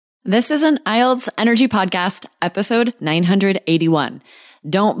This is an IELTS Energy Podcast, episode 981.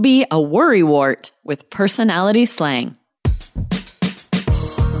 Don't be a worrywart with personality slang.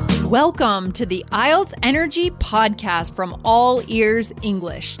 Welcome to the IELTS Energy Podcast from All Ears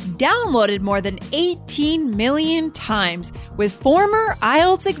English, downloaded more than 18 million times with former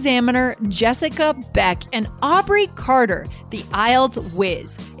IELTS examiner Jessica Beck and Aubrey Carter, the IELTS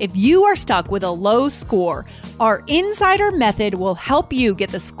whiz. If you are stuck with a low score, our insider method will help you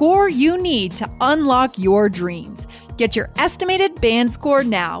get the score you need to unlock your dreams. Get your estimated band score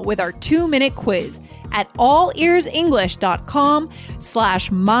now with our 2-minute quiz at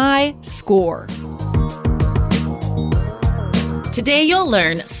allearsenglish.com/myscore. Today you'll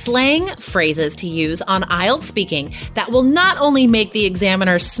learn slang phrases to use on IELTS speaking that will not only make the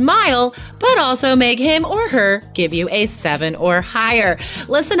examiner smile, but also make him or her give you a 7 or higher.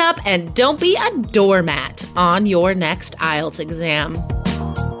 Listen up and don't be a doormat on your next IELTS exam.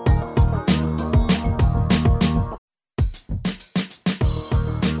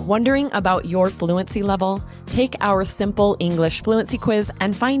 Wondering about your fluency level? Take our simple English fluency quiz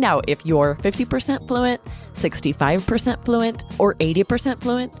and find out if you're 50% fluent, 65% fluent, or 80%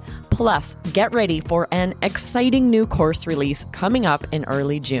 fluent. Plus, get ready for an exciting new course release coming up in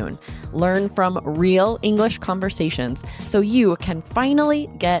early June. Learn from real English conversations so you can finally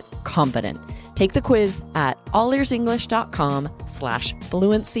get confident. Take the quiz at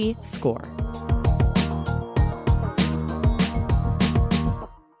allearsenglish.com/fluency score.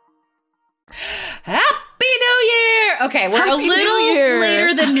 Happy New Year! Okay, we're Happy a little New Year.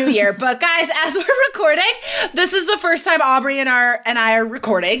 later than New Year, but guys, as we're recording, this is the first time Aubrey and I are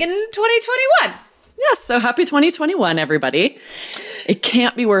recording in 2021. Yes, so happy 2021, everybody. It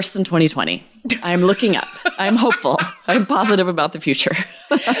can't be worse than 2020. I'm looking up. I'm hopeful. I'm positive about the future.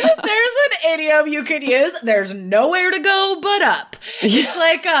 There's an idiom you could use. There's nowhere to go but up. It's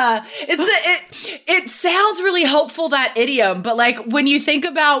like it sounds really hopeful, that idiom, but like when you think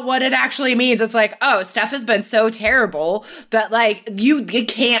about what it actually means, it's like, oh, stuff has been so terrible that like it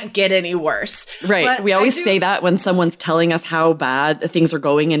can't get any worse. Right. But we always say that when someone's telling us how bad things are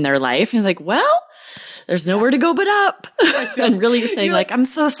going in their life. It's like, well, there's nowhere to go but up. And really you're saying like, I'm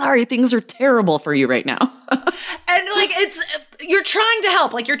so sorry. Things are terrible for you right now. And like, you're trying to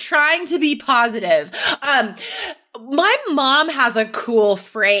help, like you're trying to be positive. My mom has a cool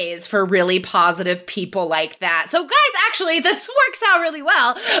phrase for really positive people like that. So guys, actually, this works out really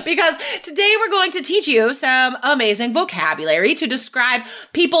well because today we're going to teach you some amazing vocabulary to describe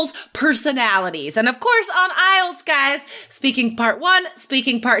people's personalities. And of course, on IELTS, guys, speaking part 1,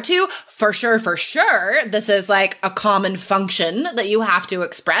 speaking part 2, for sure, this is like a common function that you have to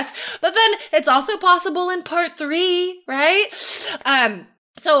express. But then it's also possible in part 3, right?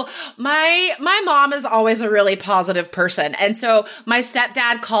 So my mom is always a really positive person. And so my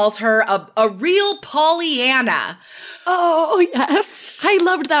stepdad calls her a real Pollyanna. Oh, yes. I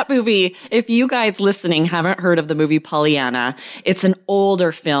loved that movie. If you guys listening haven't heard of the movie Pollyanna, it's an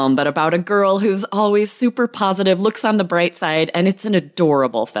older film, but about a girl who's always super positive, looks on the bright side, and it's an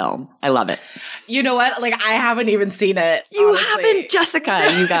adorable film. I love it. You know what? Like, I haven't even seen it. You honestly. haven't,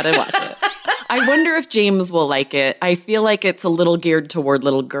 Jessica. You got to watch it. I wonder if James will like it. I feel like it's a little geared toward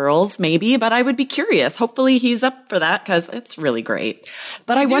little girls, maybe, but I would be curious. Hopefully he's up for that because it's really great.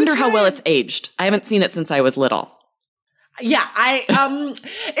 But I wonder how well it's aged. I haven't seen it since I was little. Yeah,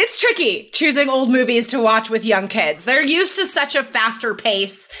 it's tricky choosing old movies to watch with young kids. They're used to such a faster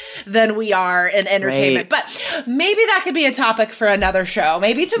pace than we are in entertainment. Right. But maybe that could be a topic for another show,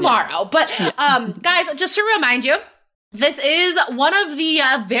 maybe tomorrow. Yeah. But guys, just to remind you, this is one of the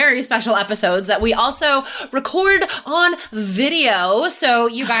very special episodes that we also record on video, so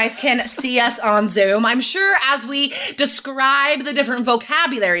you guys can see us on Zoom. I'm sure as we describe the different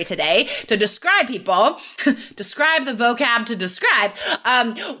vocabulary today to describe people, describe the vocab to describe,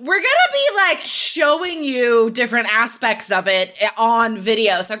 we're gonna be like showing you different aspects of it on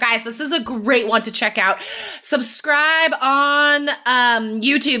video. So guys, this is a great one to check out. Subscribe on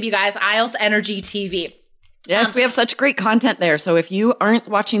YouTube, you guys, IELTS Energy TV. Yes, we have such great content there. So if you aren't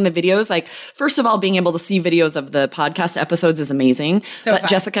watching the videos, like, first of all, being able to see videos of the podcast episodes is amazing. So but fun.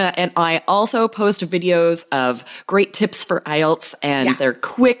 Jessica and I also post videos of great tips for IELTS, and they're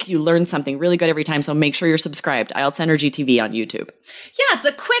quick. You learn something really good every time. So make sure you're subscribed. IELTS Energy TV on YouTube. Yeah, it's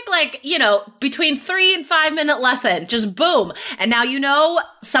a quick, like, between 3 and 5 minute lesson. Just boom. And now you know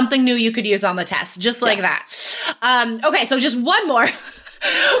something new you could use on the test. Just like that. Okay, so just one more.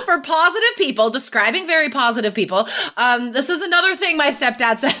 For positive people, describing very positive people. This is another thing my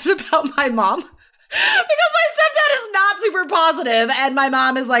stepdad says about my mom. Because my stepdad is not super positive and my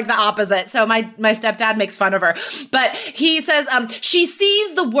mom is like the opposite. So my stepdad makes fun of her. But he says, she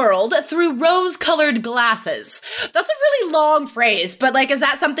sees the world through rose-colored glasses. That's a really long phrase, but like, is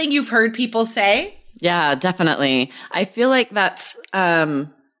that something you've heard people say? Yeah, definitely. I feel like that's,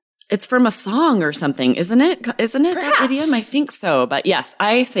 it's from a song or something, isn't it? Isn't it Perhaps. that idiom? I think so. But yes,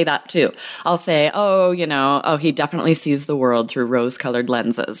 I say that too. I'll say, he definitely sees the world through rose-colored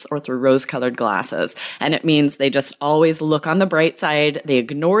lenses or through rose-colored glasses. And it means they just always look on the bright side. They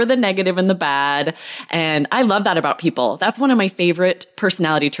ignore the negative and the bad. And I love that about people. That's one of my favorite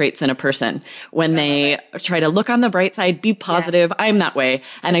personality traits in a person. When they try to look on the bright side, be positive. Yeah. I'm that way.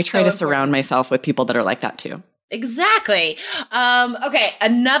 And I try to surround myself with people that are like that too. Exactly. Okay,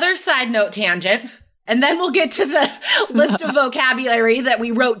 another side note tangent, and then we'll get to the list of vocabulary that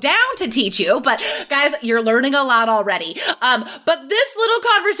we wrote down to teach you. But guys, you're learning a lot already. But this little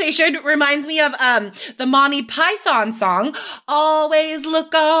conversation reminds me of the Monty Python song, "Always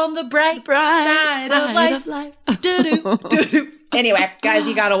look on the bright side of life." Do-do, do-do. Anyway, guys,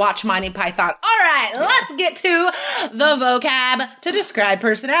 you gotta watch Monty Python. All right, let's get to the vocab to describe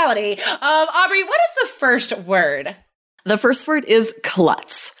personality. Aubrey, what is the first word? The first word is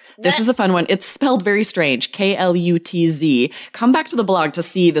klutz. This is a fun one. It's spelled very strange, Klutz. Come back to the blog to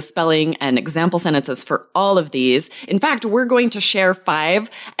see the spelling and example sentences for all of these. In fact, we're going to share 5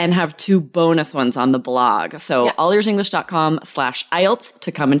 and have 2 bonus ones on the blog. So allearsenglish.com/IELTS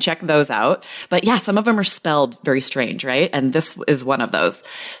to come and check those out. But yeah, some of them are spelled very strange, right? And this is one of those.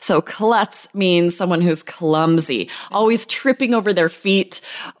 So klutz means someone who's clumsy, always tripping over their feet,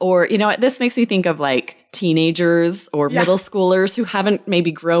 or, this makes me think of like teenagers or middle schoolers who haven't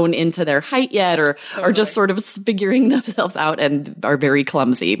maybe grown into their height yet or are just sort of figuring themselves out and are very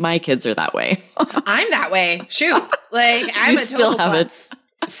clumsy. My kids are that way. I'm that way. Shoot. Like, I'm a total klutz.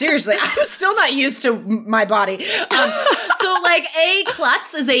 Seriously, I'm still not used to my body. So like a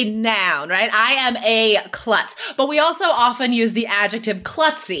klutz is a noun, right? I am a klutz. But we also often use the adjective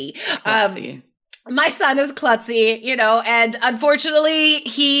klutzy. My son is klutzy, and unfortunately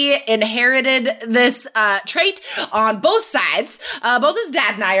he inherited this trait on both sides. Both his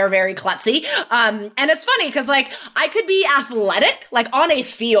dad and I are very klutzy. And it's funny because like I could be athletic, like on a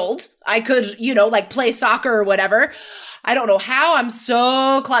field. I could, like play soccer or whatever. I don't know how I'm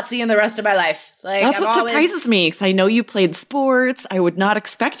so klutzy in the rest of my life. Like that's what surprises me because I know you played sports. I would not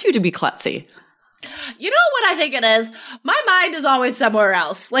expect you to be klutzy. You know what I think it is? My mind is always somewhere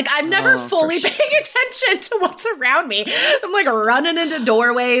else. Like, I'm never fully paying attention to what's around me. I'm like running into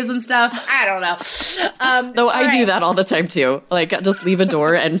doorways and stuff. I don't know. Though I do that all the time too. Like, just leave a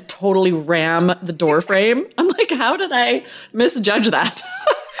door and totally ram the door frame. I'm like, how did I misjudge that?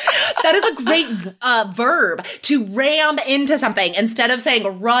 That is a great verb, to ram into something. Instead of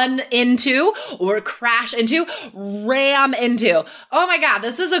saying run into or crash into, ram into. Oh my God,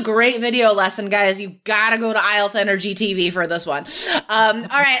 this is a great video lesson, guys. You gotta go to IELTS Energy TV for this one. All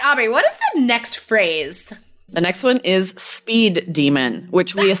right, Aubrey, what is the next phrase? The next one is speed demon,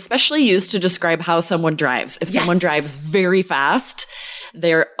 which we especially use to describe how someone drives. If someone drives very fast,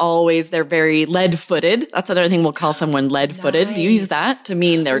 they're very lead-footed. That's another thing we'll call someone lead-footed. Nice. Do you use that to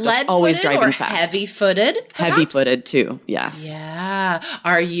mean they're just always driving or fast? Heavy-footed? Heavy-footed too, yes. Yeah.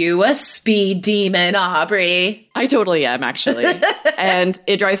 Are you a speed demon, Aubrey? I totally am, actually. And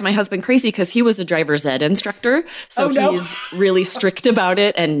it drives my husband crazy because he was a driver's ed instructor. So he's really strict about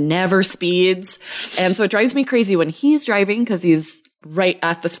it and never speeds. And so it drives me crazy when he's driving because he's right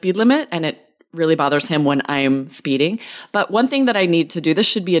at the speed limit, and it really bothers him when I'm speeding. But one thing that I need to do, this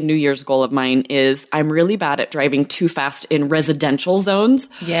should be a New Year's goal of mine, is I'm really bad at driving too fast in residential zones.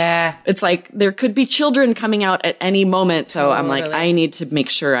 Yeah. It's like there could be children coming out at any moment. So I'm like, I need to make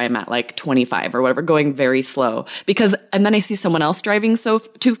sure I'm at like 25 or whatever, going very slow. And then I see someone else driving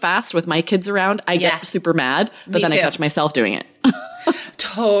too fast with my kids around. I get super mad, but then I catch myself doing it.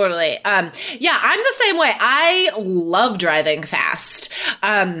 Totally. I'm the same way. I love driving fast.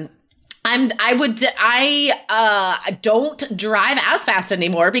 I don't drive as fast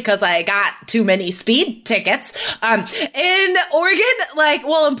anymore because I got too many speed tickets. In Oregon,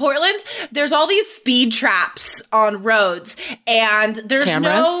 in Portland, there's all these speed traps on roads and there's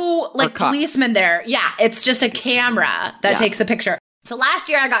no policeman there. Yeah, it's just a camera that takes a picture. So last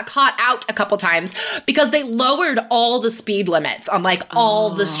year I got caught out a couple times because they lowered all the speed limits on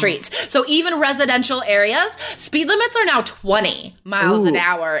all the streets. So even residential areas, speed limits are now 20 miles an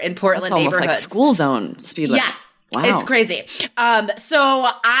hour in Portland neighborhoods. Almost like school zone speed limit. Yeah. Wow. It's crazy. So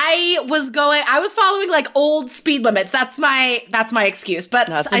I was following like old speed limits. That's my excuse, but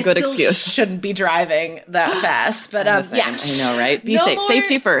that's a good excuse. Shouldn't be driving that fast. But yeah, I know, right? Be safe.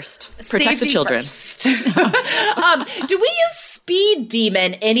 Safety first. Protect the children. Do we use speed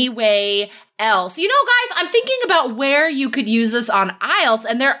demon anyway else? You know, guys, I'm thinking about where you could use this on IELTS,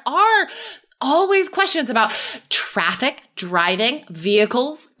 and there are always questions about traffic, driving,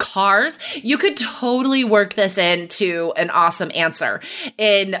 vehicles, cars. You could totally work this into an awesome answer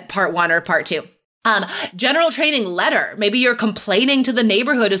in part 1 or part 2. General training letter. Maybe you're complaining to the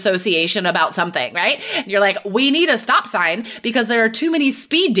neighborhood association about something, right? And you're like, we need a stop sign because there are too many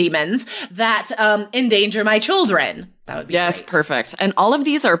speed demons that endanger my children. That would be great. Perfect. And all of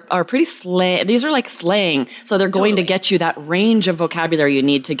these are pretty slang. These are like slang. So they're going to get you that range of vocabulary you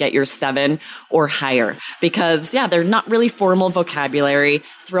need to get your 7 or higher. Because they're not really formal vocabulary.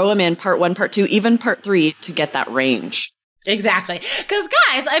 Throw them in part 1, part 2, even part 3 to get that range. Exactly. Because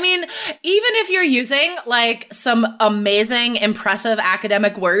guys, I mean, even if you're using like some amazing, impressive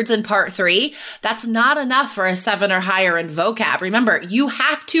academic words in part 3, that's not enough for a 7 or higher in vocab. Remember, you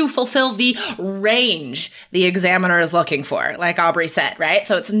have to fulfill the range the examiner is looking for, like Aubrey said, right?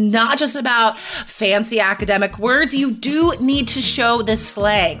 So it's not just about fancy academic words. You do need to show this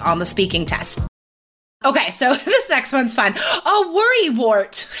slang on the speaking test. Okay, so this next one's fun. A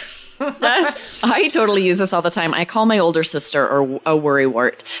worrywart. Yes, I totally use this all the time. I call my older sister a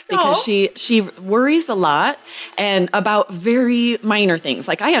worrywart because she worries a lot and about very minor things.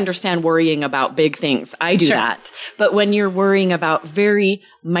 Like I understand worrying about big things. I do that. But when you're worrying about very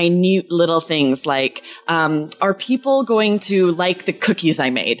minute little things like, are people going to like the cookies I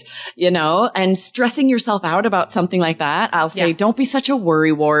made, you know, and stressing yourself out about something like that, I'll say, don't be such a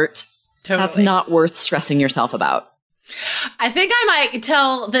worrywart. Totally. That's not worth stressing yourself about. I think I might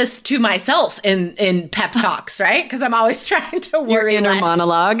tell this to myself in pep talks, right? Because I'm always trying to worry Your inner less.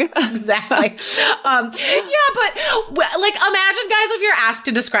 monologue. Exactly. But like imagine, guys, if you're asked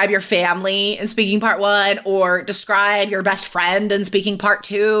to describe your family in speaking part 1 or describe your best friend in speaking part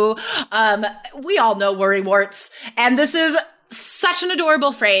 2. We all know worrywarts, and this is such an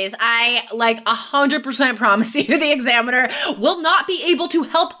adorable phrase. I 100% promise you the examiner will not be able to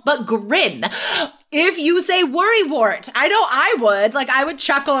help but grin if you say worrywart. I know I would. I would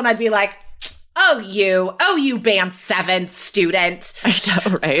chuckle and I'd be like, oh, you band 7 student. I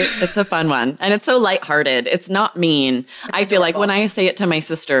know, right? It's a fun one. And it's so lighthearted. It's not mean. I feel like when I say it to my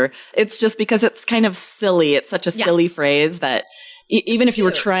sister, it's just because it's kind of silly. It's such a silly phrase that even if you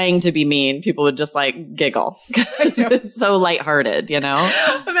were trying to be mean, people would just giggle. It's so lighthearted, you know?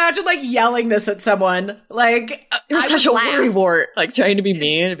 Imagine yelling this at someone. You're such a worrywart. Trying to be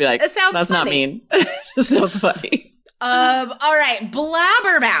mean. It'd be like, it sounds that's funny. Not mean. It just sounds funny. All right,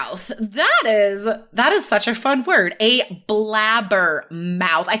 blabbermouth. That is such a fun word. A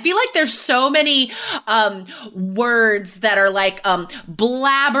blabbermouth. I feel like there's so many words that are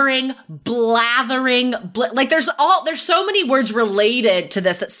blabbering, blathering. There's so many words related to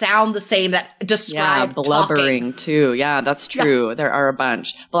this that sound the same that describe blubbering talking. Too. Yeah, that's true. Yeah. There are a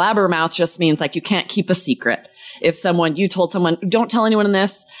bunch. Blabbermouth just means you can't keep a secret. If you told someone, don't tell anyone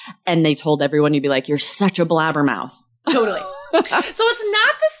this, and they told everyone, you'd be like, you're such a blabbermouth. Totally. So it's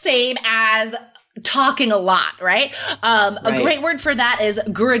not the same as talking a lot, right? A great word for that is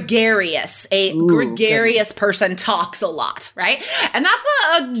gregarious. Gregarious person talks a lot, right? And that's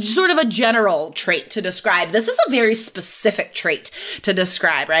a sort of a general trait to describe. This is a very specific trait to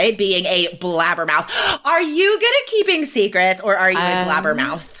describe, right? Being a blabbermouth. Are you good at keeping secrets, or are you a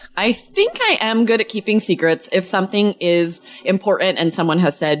blabbermouth? I think I am good at keeping secrets. If something is important and someone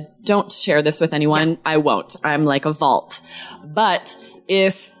has said, don't share this with anyone, I won't. I'm like a vault. But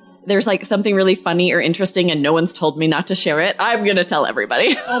if there's something really funny or interesting and no one's told me not to share it, I'm going to tell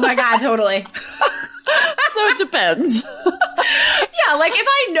everybody. Oh my God, totally. So it depends. If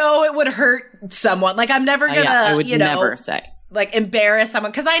I know it would hurt someone, I'm never going to, I would never say. Embarrass someone.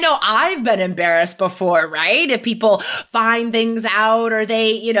 Because I know I've been embarrassed before, right? If people find things out or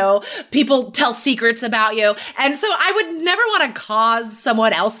they, people tell secrets about you. And so I would never want to cause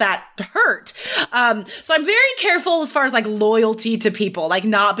someone else that hurt. So I'm very careful as far as loyalty to people,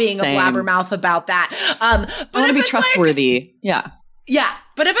 not being a blabbermouth about that. I want to be trustworthy. Yeah.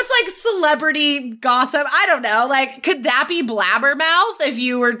 But if it's celebrity gossip, I don't know. Could that be blabbermouth if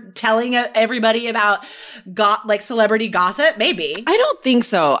you were telling everybody about celebrity gossip? Maybe. I don't think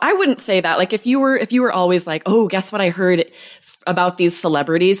so. I wouldn't say that. If you were always oh, guess what I heard about these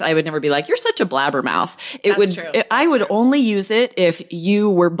celebrities, I would never be like, you're such a blabbermouth. I would only use it if you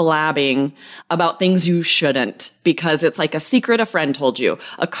were blabbing about things you shouldn't, because it's like a secret a friend told you,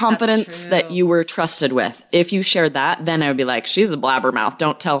 a confidence that you were trusted with. If you shared that, then I would be like, she's a blabbermouth.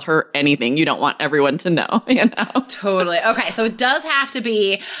 Don't tell her anything you don't want everyone to know, you know? Totally. Okay. So it does have to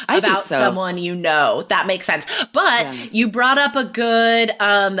be about someone you know. That makes sense. But you brought up a good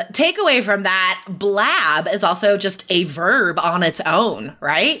takeaway from that. Blab is also just a verb on its own,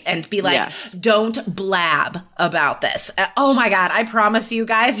 right? And be like, don't blab about this. Oh my God. I promise you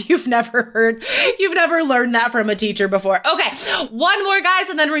guys, you've never learned that from a teacher before. Okay. One more, guys.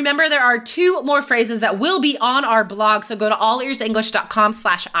 And then remember, there are 2 more phrases that will be on our blog. So go to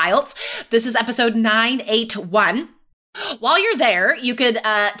allearsenglish.com/IELTS. This is episode 981. While you're there, you could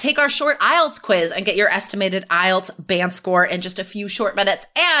take our short IELTS quiz and get your estimated IELTS band score in just a few short minutes.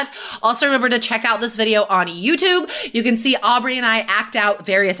 And also remember to check out this video on YouTube. You can see Aubrey and I act out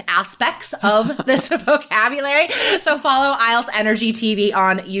various aspects of this vocabulary. So follow IELTS Energy TV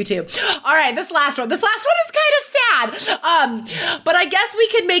on YouTube. All right, this last one is kind of sad. But I guess we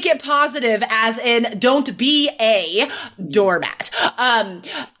could make it positive, as in don't be a doormat.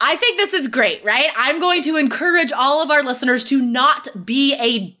 I think this is great, right? I'm going to encourage all of our listeners to not be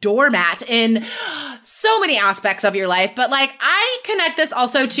a doormat in so many aspects of your life. But like, I connect this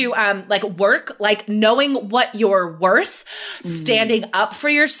also to like work, like knowing what you're worth, standing up for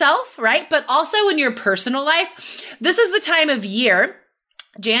yourself, right? But also in your personal life, this is the time of year,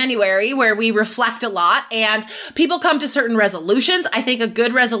 January, where we reflect a lot and people come to certain resolutions. I think a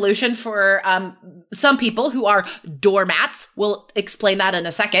good resolution for some people who are doormats, we'll explain that in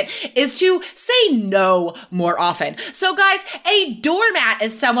a second, is to say no more often. So guys, a doormat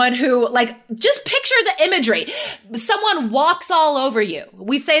is someone who, like, just picture the imagery. Someone walks all over you.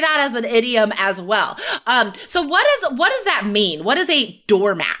 We say that as an idiom as well. So what does that mean? What is a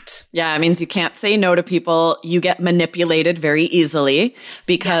doormat? Yeah, it means you can't say no to people. You get manipulated very easily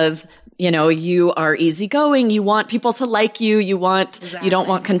because you know, you are easygoing. You want people to like you. You don't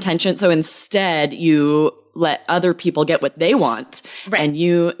want contention. So instead, you let other people get what they want, and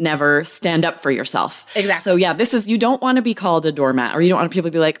you never stand up for yourself. Exactly. So yeah, you don't want to be called a doormat, or you don't want people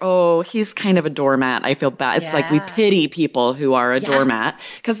to be like, oh, he's kind of a doormat. I feel bad. It's like we pity people who are a doormat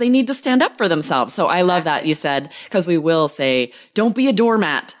because they need to stand up for themselves. So I love that you said, because we will say, don't be a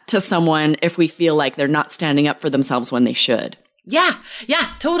doormat to someone if we feel like they're not standing up for themselves when they should. Yeah,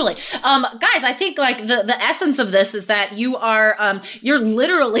 totally. Guys, I think like the essence of this is that you are, you're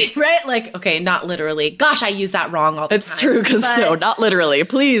literally, right? Like, okay, not literally. Gosh, I use that wrong all the time. It's true, because no, not literally.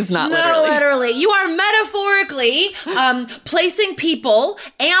 Please, not literally. Not literally. You are metaphorically placing people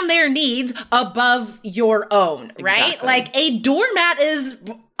and their needs above your own, right? Exactly. Like a doormat is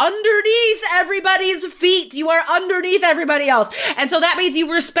underneath everybody's feet. You are underneath everybody else. And so that means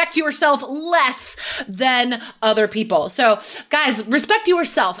you respect yourself less than other people. So guys, respect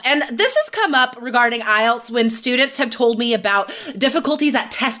yourself. And this has come up regarding IELTS when students have told me about difficulties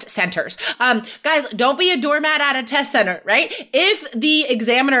at test centers. Guys, don't be a doormat at a test center, right? If the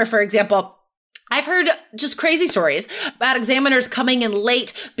examiner, for example, I've heard just crazy stories about examiners coming in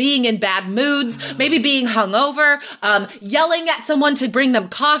late, being in bad moods, maybe being hungover, yelling at someone to bring them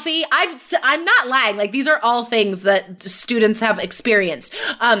coffee. I'm not lying. Like, these are all things that students have experienced.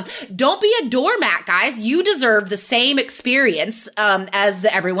 Don't be a doormat, guys. You deserve the same experience as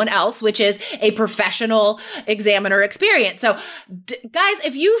everyone else, which is a professional examiner experience. So, guys,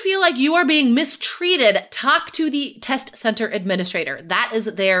 if you feel like you are being mistreated, talk to the test center administrator. That is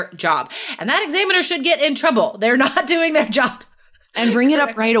their job. And that examiner should get in trouble. They're not doing their job. And bring it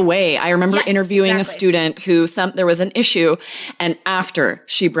up right away. I remember interviewing a student who there was an issue, and after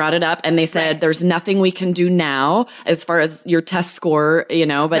she brought it up and they said, there's nothing we can do now as far as your test score, you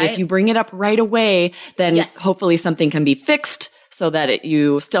know, but if you bring it up right away, then hopefully something can be fixed so that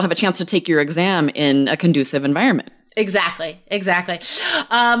you still have a chance to take your exam in a conducive environment. Exactly.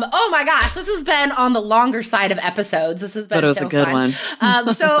 Oh my gosh, this has been on the longer side of episodes. This has been so fun. But it was a good one.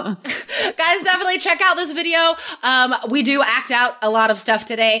 So guys, definitely check out this video. We do act out a lot of stuff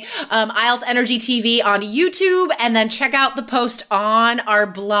today. IELTS Energy TV on YouTube, and then check out the post on our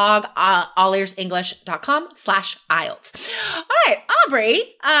blog, allearsenglish.com/IELTS. All right, Aubrey,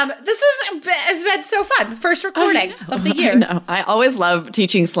 this has been so fun. First recording of the year. I know. I always love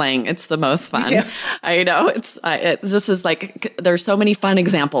teaching slang. It's the most fun. Me too. I know. It just is like, there's so many fun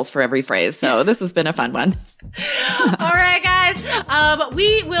examples for every phrase. So this has been a fun one. All right, guys.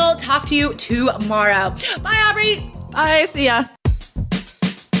 We will talk to you tomorrow. Bye, Aubrey. Bye. See ya.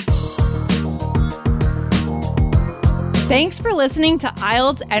 Thanks for listening to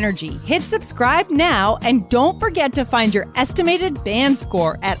IELTS Energy. Hit subscribe now and don't forget to find your estimated band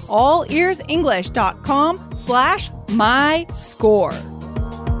score at allearsenglish.com/myscore.